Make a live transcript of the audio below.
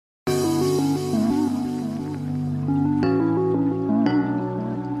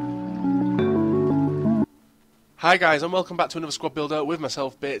Hi guys, and welcome back to another squad builder with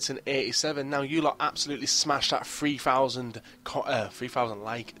myself, Bateson87. Now you lot absolutely smashed that 3,000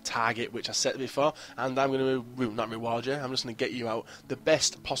 like target which I set before, and I'm going to not reward you. I'm just going to get you out the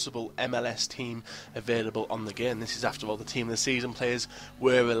best possible MLS team available on the game. This is, after all, the team of the season players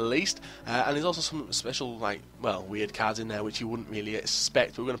were released, and there's also some special weird cards in there which you wouldn't really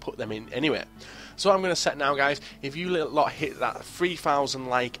expect, but we're going to put them in anyway. So what I'm going to set now, guys, if you lot hit that 3,000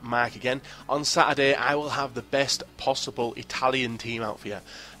 like mark again, on Saturday I will have the best possible Italian team out for you.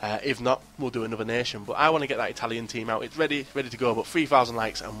 If not, we'll do another nation, but I want to get that Italian team out. It's ready to go, but 3,000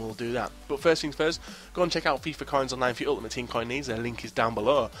 likes and we'll do that. But first things first, go and check out FIFA Coins Online for your Ultimate Team coin needs. Their link is down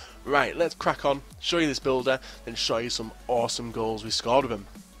below. Right, let's crack on, show you this builder, then show you some awesome goals we scored with him.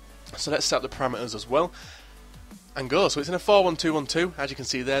 So let's set up the parameters as well and go. So it's in a 4-1-2-1-2. As you can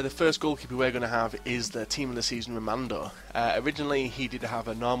see there, the first goalkeeper we're going to have is the team of the season Romando. Originally he did have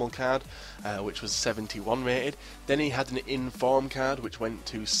a normal card which was 71 rated, then he had an inform card which went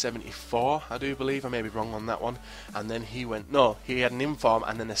to 74, I do believe. I may be wrong on that one. And then he had an inform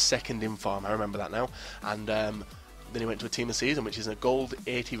and then a second inform, I remember that now. And then he went to a team of the season, which is a gold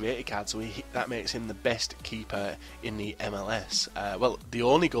 80 rated card, so that makes him the best keeper in the MLS. Well, the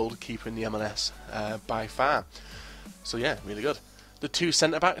only gold keeper in the MLS by far. So yeah, really good. The two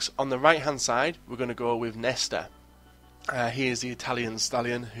centre-backs, on the right-hand side, we're going to go with Nesta. He is the Italian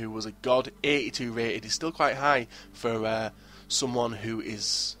stallion who was a god, 82 rated. He's still quite high for someone who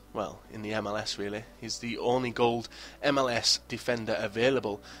is, well, in the MLS really. He's the only gold MLS defender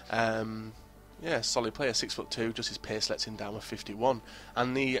available. Yeah, solid player, 6'2", just his pace lets him down with 51.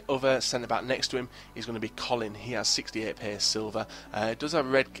 And the other centre-back next to him is going to be Colin. He has 68 pace, silver. Does have a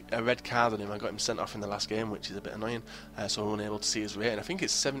red card on him. I got him sent off in the last game, which is a bit annoying, so I'm unable to see his rating. I think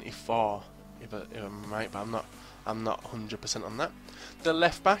it's 74, if I'm right, but I'm not 100% on that. The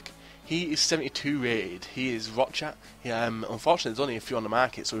left-back, he is 72 rated. He is Rochat. Unfortunately, there's only a few on the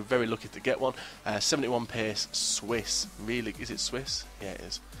market, so we're very lucky to get one. 71 pace, Swiss. Really, is it Swiss? Yeah, it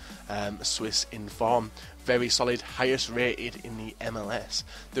is. Swiss in form, very solid, highest rated in the MLS.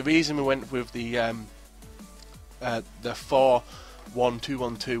 The reason we went with the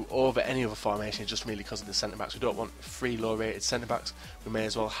 4-1-2-1-2 over any other formation is just really because of the centre backs. We don't want 3 low rated centre backs. We may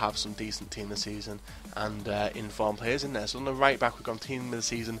as well have some decent team of the season and in-form players in there. So on the right back we've got team of the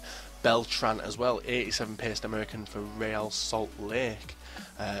season Beltran as well, 87 paced American for Real Salt Lake.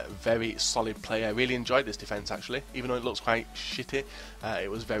 Very solid player. Really enjoyed this defence actually, even though it looks quite shitty. It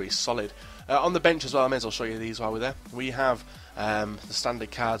was very solid. On the bench as well, I may as well show you these while we're there. We have the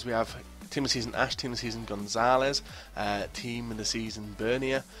standard cards. We have team of the season Ash, team of the season Gonzalez, team of the season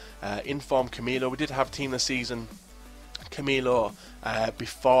Bernier, inform Camilo. We did have team of the season Camilo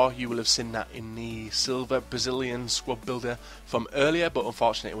before. You will have seen that in the silver Brazilian squad builder from earlier, but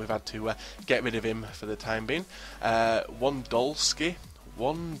unfortunately we've had to get rid of him for the time being.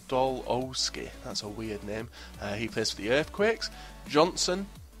 Wondolski, that's a weird name. He plays for the Earthquakes. Johnson,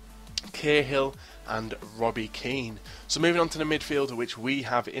 Cahill and Robbie Keane. So moving on to the midfielder, which we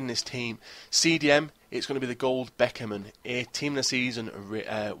have in this team, CDM, it's going to be the Gold Beckerman, a team of the season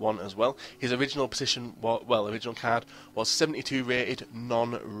one as well. His original position, original card was 72 rated,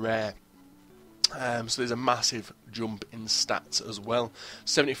 non-rare. So there's a massive jump in stats as well.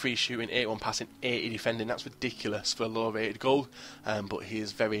 73 shooting, 81 passing, 80 defending. That's ridiculous for a low rated gold, but he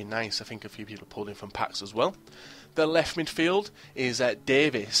is very nice. I think a few people pulled him from packs as well. The left midfield is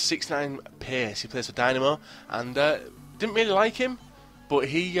Davis, 69 pace. He plays for Dynamo, and didn't really like him, but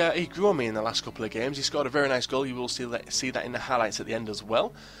he grew on me in the last couple of games. He scored a very nice goal. You will see that in the highlights at the end as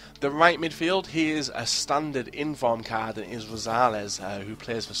well. The right midfield, he is a standard inform card, and it is Rosales, who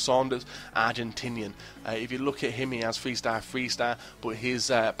plays for Saunders, Argentinian. If you look at him, he has 3-star, but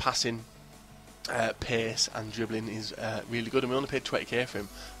his passing, pace and dribbling is really good, and we only paid 20k for him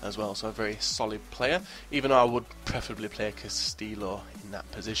as well, so a very solid player, even though I would preferably play Castillo in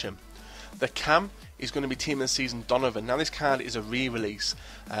that position. The cam is going to be team of the season Donovan. Now this card is a re-release.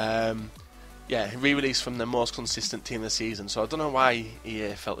 Re-release from the most consistent team of the season, so I don't know why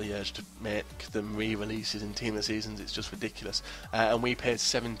EA felt the urge to make them re-releases in team of the seasons. It's just ridiculous. And we paid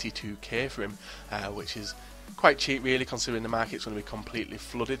 72k for him, which is quite cheap really, considering the market's going to be completely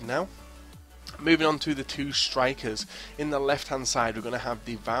flooded now. Moving on to the two strikers. In the left hand side we're going to have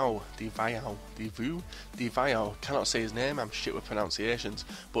DeVAIO, cannot say his name, I'm shit with pronunciations,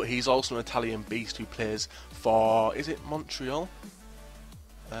 but he's also an Italian beast who plays for, is it Montreal?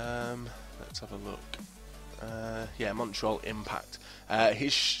 Let's have a look. Yeah, Montreal Impact.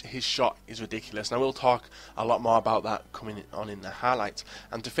 His shot is ridiculous, and I will talk a lot more about that coming on in the highlights.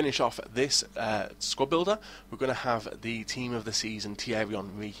 And to finish off this squad builder, we're going to have the team of the season, Thierry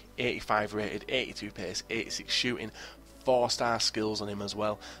Henry, 85 rated, 82 pace, 86 shooting, 4-star skills on him as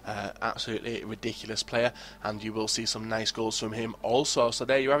well. Absolutely ridiculous player, and you will see some nice goals from him also. So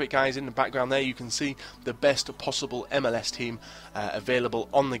there you have it, guys. In the background there you can see the best possible MLS team available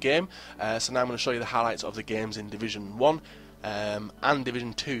on the game. So now I'm going to show you the highlights of the games in Division 1 and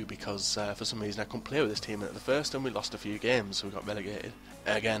Division 2, because for some reason I couldn't play with this team at the first and we lost a few games, so we got relegated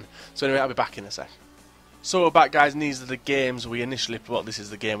again. So anyway, I'll be back in a sec. So we're back, guys, and these are the games we initially, well, this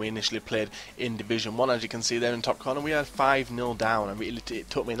is the game we initially played in Division 1. As you can see there in the top corner, we had 5-0 down, and it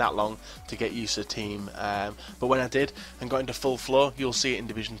took me that long to get used to the team. But when I did and got into full flow, you'll see it in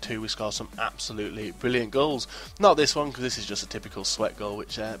Division 2, we scored some absolutely brilliant goals. Not this one, because this is just a typical sweat goal,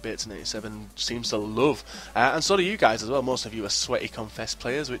 which Bates87 seems to love. And so do you guys as well. Most of you are sweaty confessed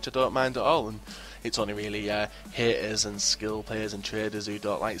players, which I don't mind at all. And it's only really haters and skill players and traders who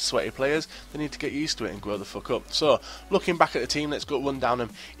don't like sweaty players. They need to get used to it and grow the fuck up. So, looking back at the team, let's go run down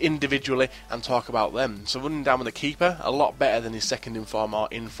them individually and talk about them. So, running down with the keeper, a lot better than his second inform or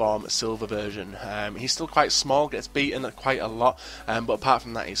inform silver version. He's still quite small, gets beaten quite a lot, but apart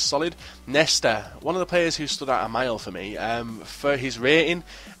from that, he's solid. Nesta, one of the players who stood out a mile for me for his rating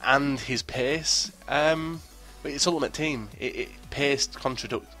and his pace. But it's Ultimate Team. Pace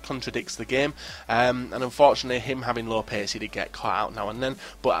contradicts the game, and unfortunately him having low pace, he did get caught out now and then,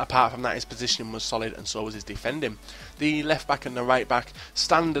 but apart from that his positioning was solid and so was his defending. The left back and the right back,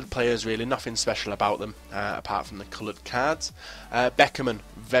 standard players really, nothing special about them apart from the coloured cards. Beckerman,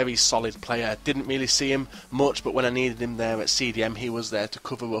 very solid player, didn't really see him much, but when I needed him there at CDM he was there to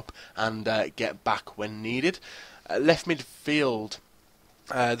cover up and get back when needed. Left midfield,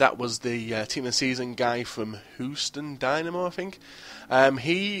 that was the team of the season guy from Houston Dynamo, I think.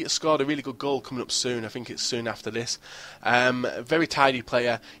 He scored a really good goal coming up soon. I think it's soon after this. Very tidy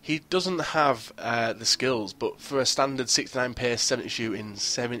player. He doesn't have the skills, but for a standard 69 pace, 70 shooting,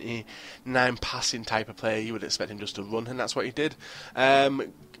 79 passing type of player, you would expect him just to run, and that's what he did.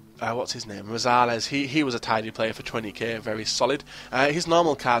 What's his name? Rosales. He was a tidy player for 20k, very solid. His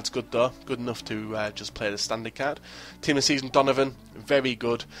normal card's good though, good enough to just play the standard card. Team of the season Donovan, very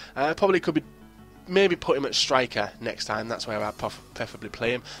good. Probably could be maybe put him at striker next time. That's where I'd preferably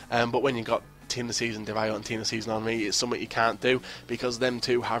play him. But when you got team of the season VAIO and team of the season Henry, it's something you can't do because them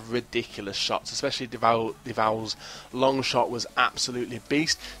two have ridiculous shots, especially DeVal's long shot was absolutely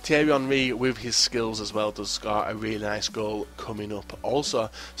beast. Thierry Henry with his skills as well does score a really nice goal coming up also.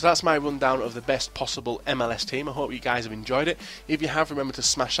 So that's my rundown of the best possible MLS team. I hope you guys have enjoyed it. If you have, remember to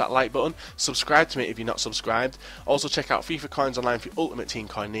smash that like button, subscribe to me if you're not subscribed. Also check out FIFA Coins Online for your ultimate team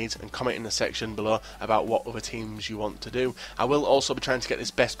coin needs, and comment in the section below about what other teams you want to do. I will also be trying to get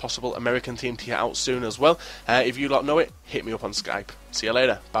this best possible American team to get out soon as well. If you lot know it, hit me up on Skype. See you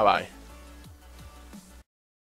later. Bye bye.